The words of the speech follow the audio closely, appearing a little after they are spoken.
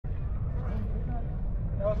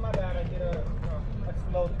That was my bad. I did a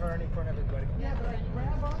slow turn in front of everybody. Yeah, but I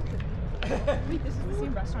grab on to Wait, this is the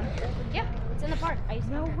same restaurant here? Yeah, it's in the park. I used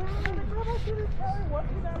to no way. Grab on to this guy. What's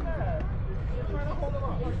that bad? You're trying to hold him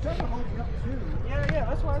up. I'm trying to hold you up too. Yeah,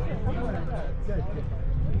 that's why I said hold him up. Good.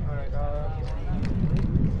 All right,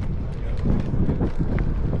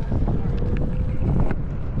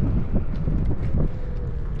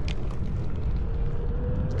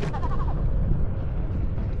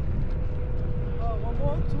 one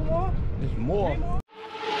more, two more? There's more.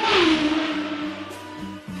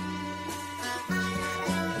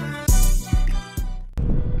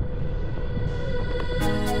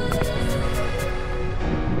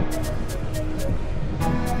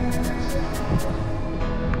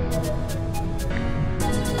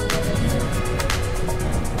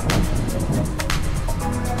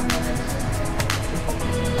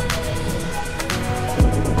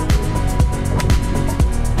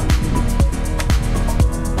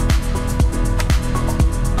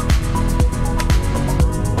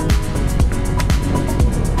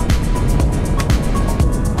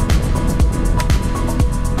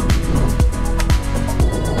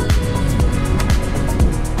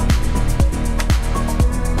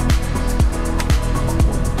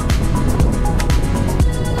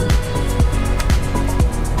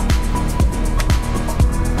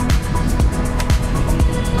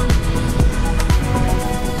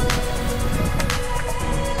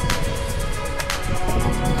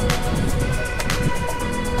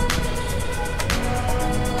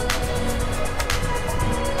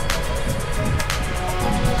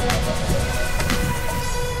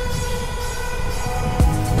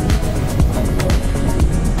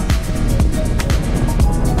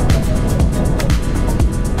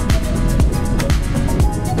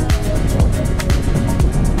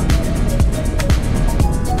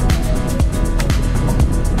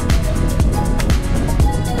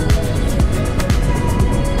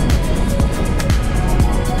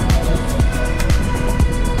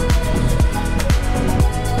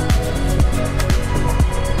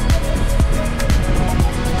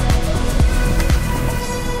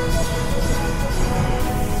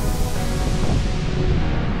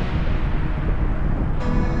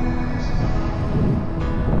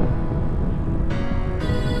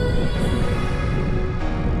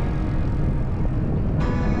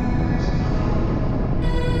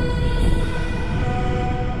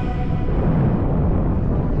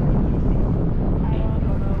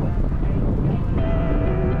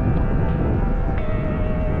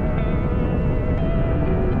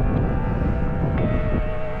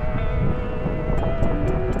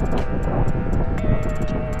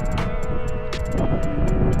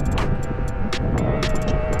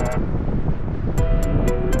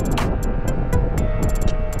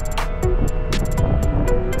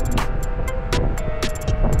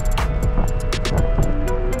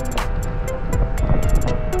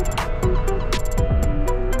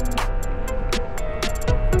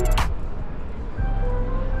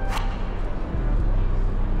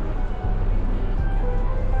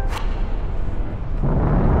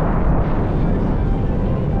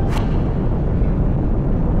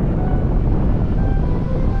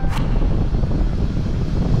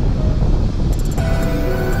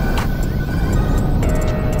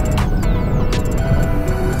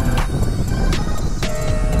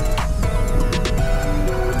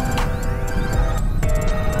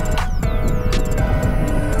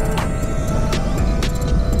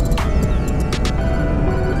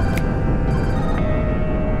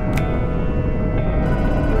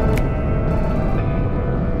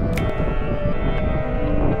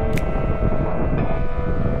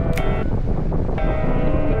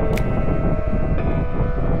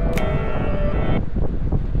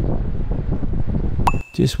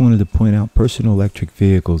 Just wanted to point out personal electric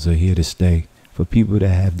vehicles are here to stay for people that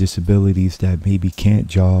have disabilities that maybe can't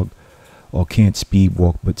jog or can't speed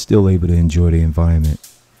walk but still able to enjoy the environment.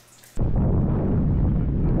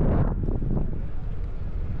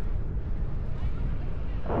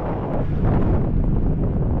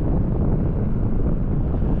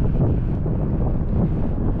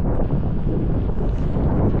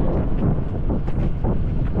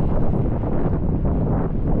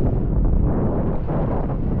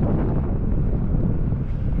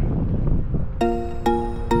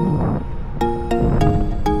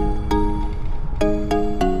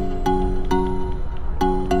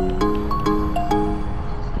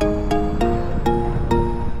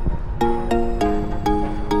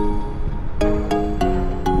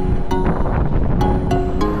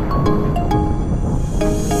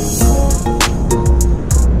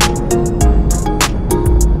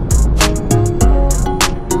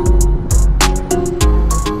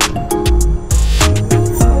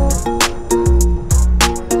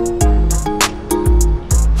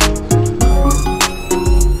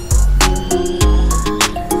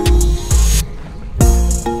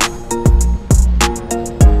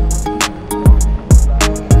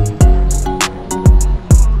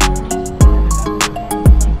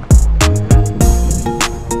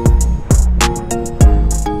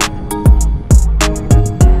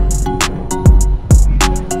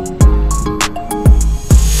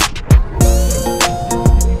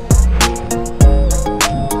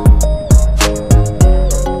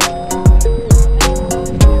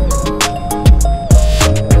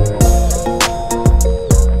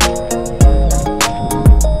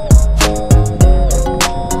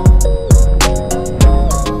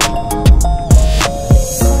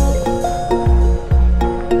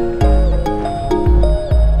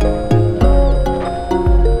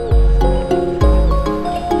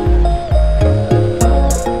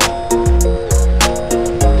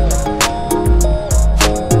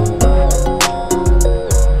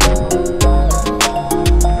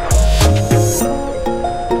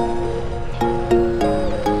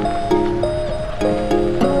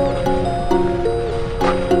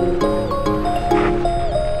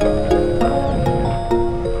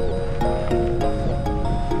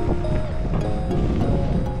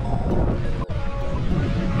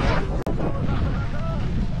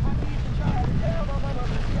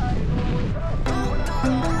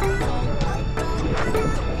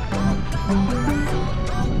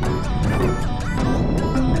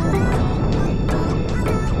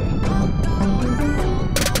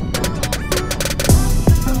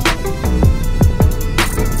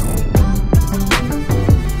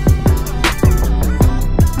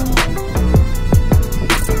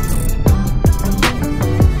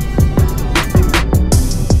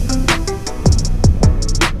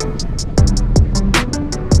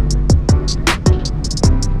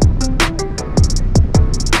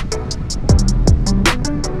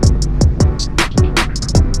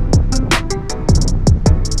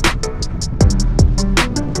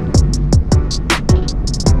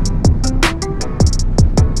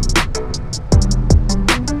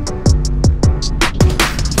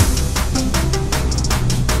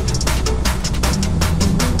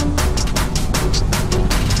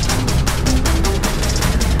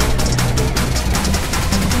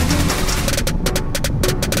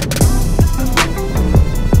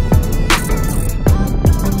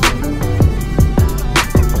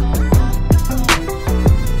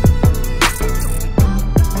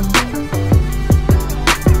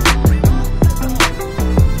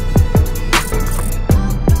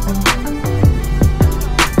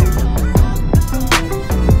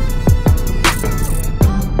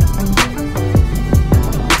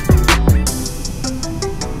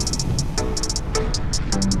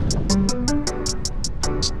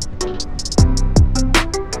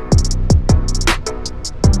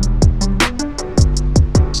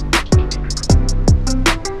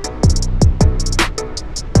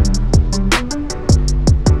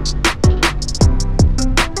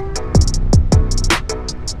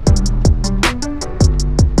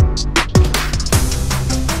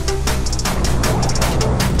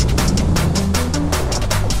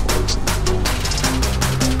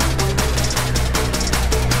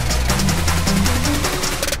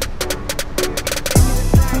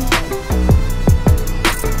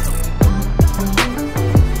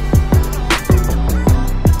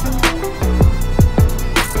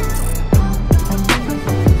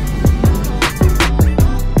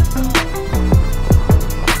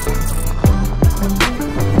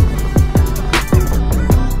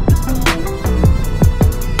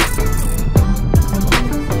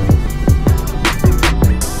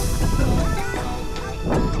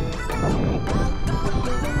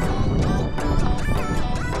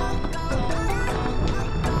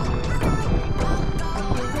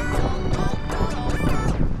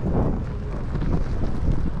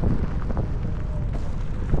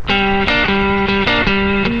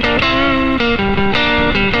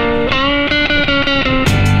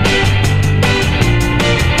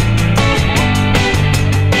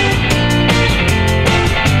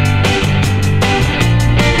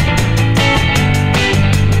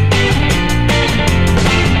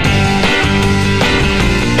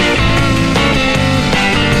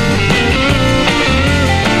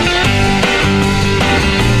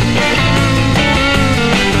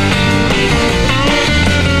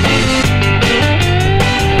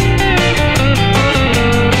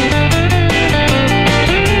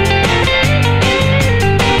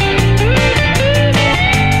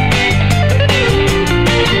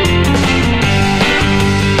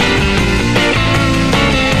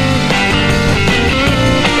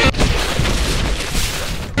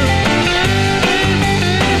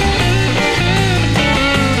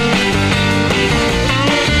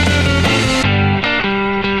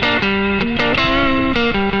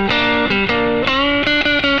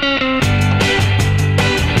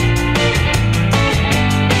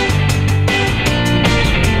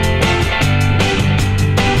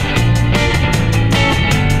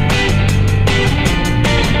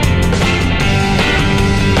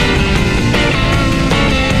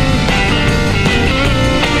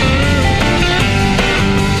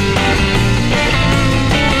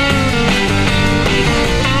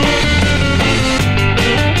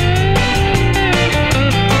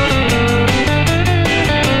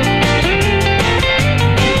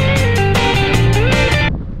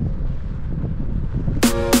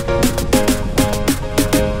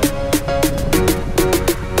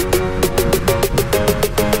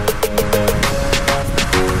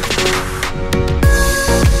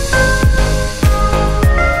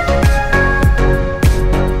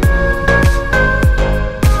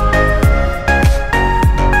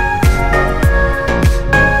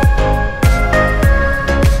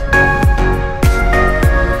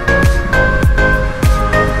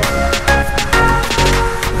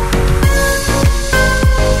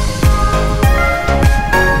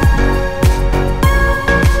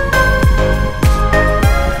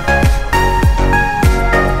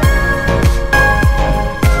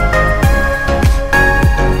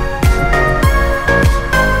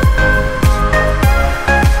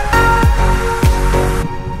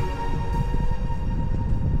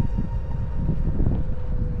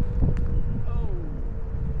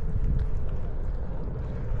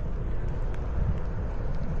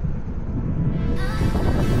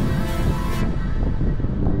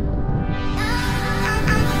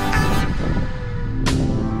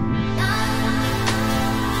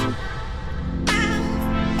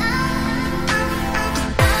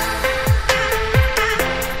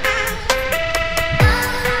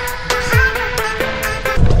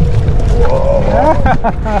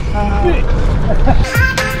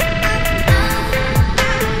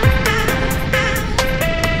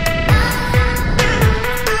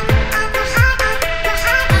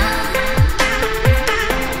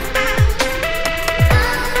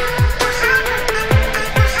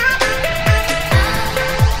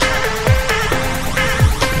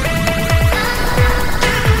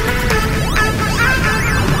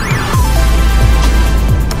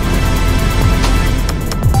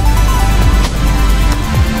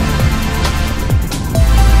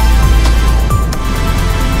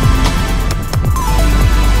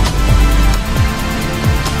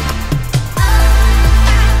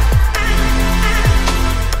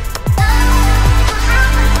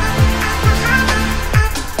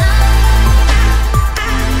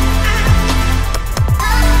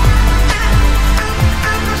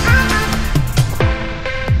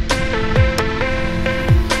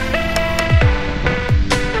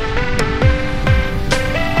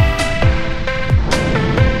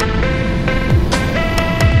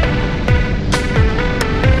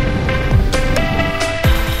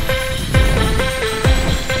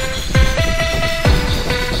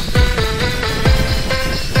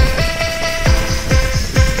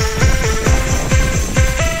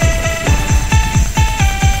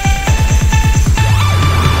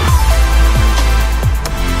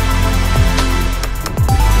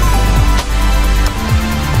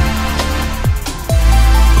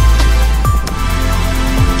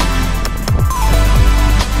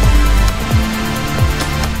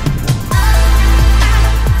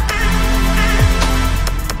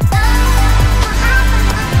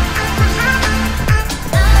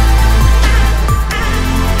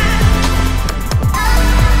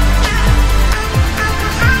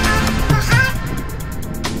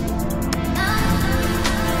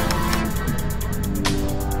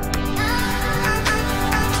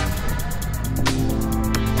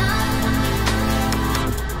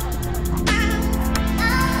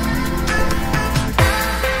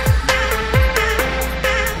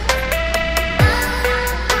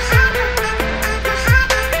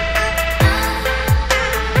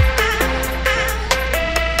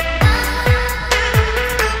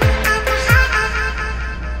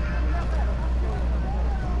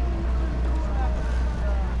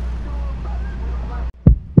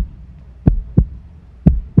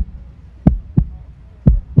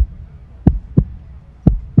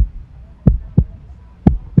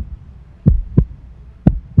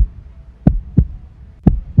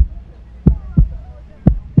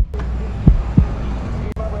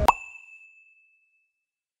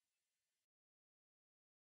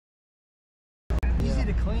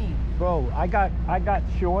 Bro, I got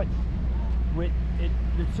shorts with it.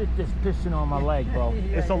 The shit just pissing on my leg, bro.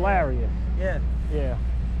 It's hilarious. Yeah. Yeah.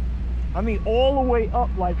 I mean, all the way up,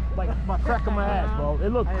 like my crack of my ass, bro. It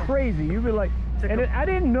looked crazy. You be like, and I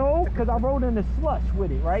didn't know because I rode in the slush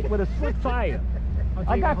with it, right, with a slick tire.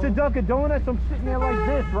 I got to Dunkin' Donuts. I'm sitting there like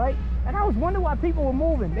this, right, and I was wondering why people were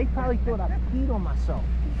moving. They probably thought I peed on myself.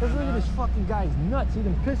 Cause look at this fucking guy's nuts. He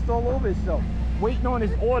done pissed all over himself, waiting on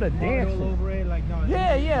his order, dancing. All over it, like, no,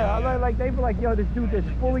 yeah. Like they were like, yo, this dude just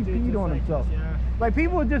fully peed on himself. Like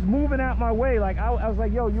people were just moving out my way. Like I was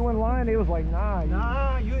like, yo, you in line? They was like, nah.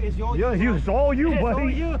 Nah, it's all you,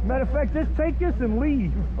 buddy. Matter of fact, just take this and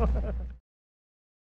leave.